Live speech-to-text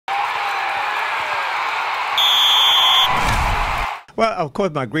Well, of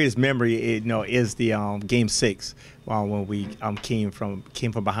course, my greatest memory, is the Game 6 when we came from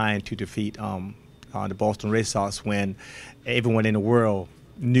behind to defeat the Boston Red Sox, when everyone in the world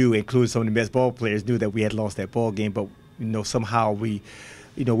knew, including some of the best ball players, knew that we had lost that ball game. But somehow we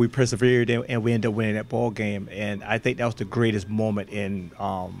persevered, and we ended up winning that ball game. And I think that was the greatest moment in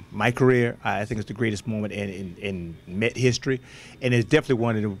my career. I think it's the greatest moment in Met history, and it's definitely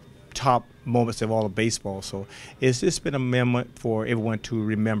one of the top moments of all of baseball. So it's just been a moment for everyone to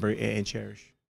remember and cherish.